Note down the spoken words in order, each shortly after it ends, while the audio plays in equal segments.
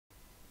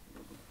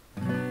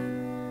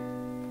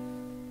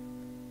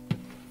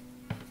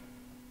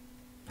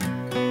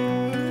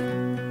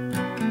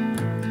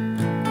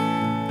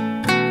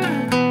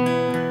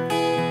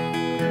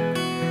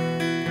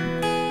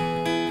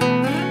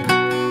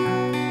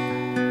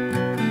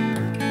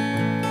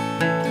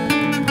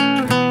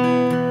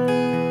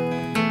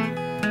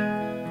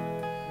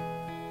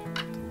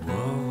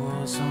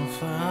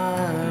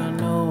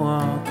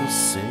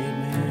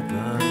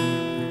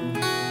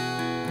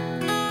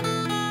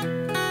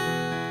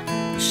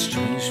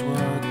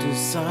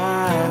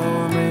inside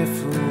only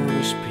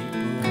foolish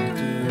people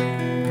do.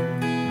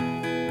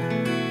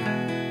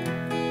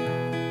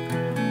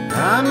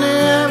 I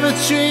never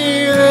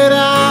dreamed that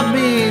I'd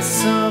meet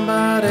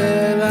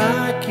somebody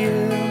like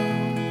you.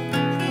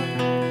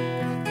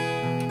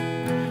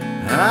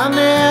 I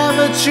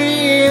never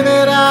dreamed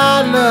that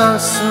I'd love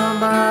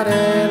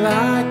somebody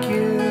like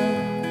you.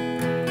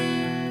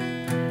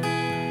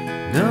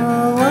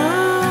 No, I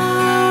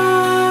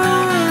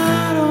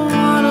don't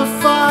wanna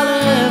fall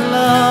in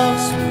love.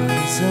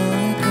 Sweet's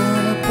only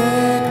gonna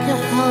break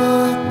your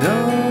heart. No,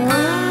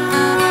 I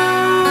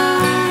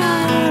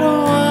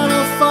don't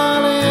wanna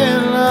fall in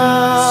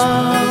love.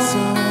 Sweet's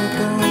only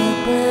gonna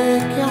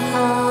break your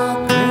heart.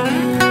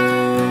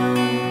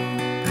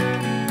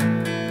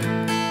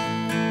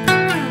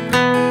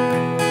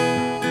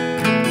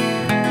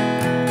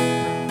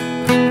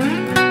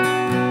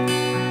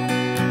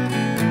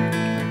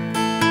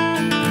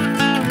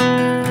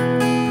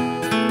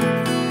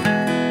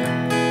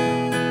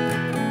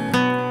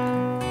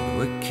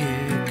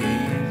 Wicked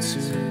game to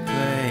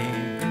play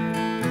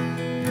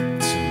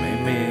to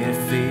make me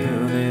feel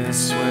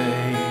this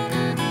way.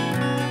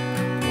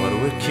 What a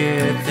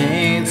wicked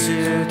thing to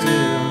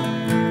do,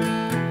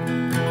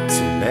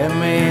 to let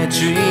me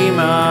dream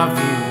of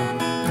you.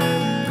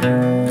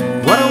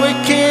 What a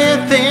wicked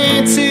thing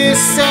to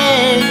say,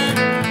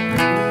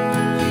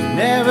 you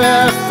never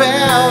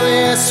felt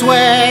this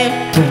way.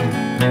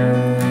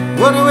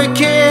 What a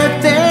wicked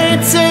thing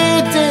to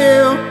do,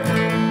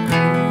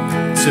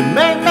 to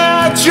make me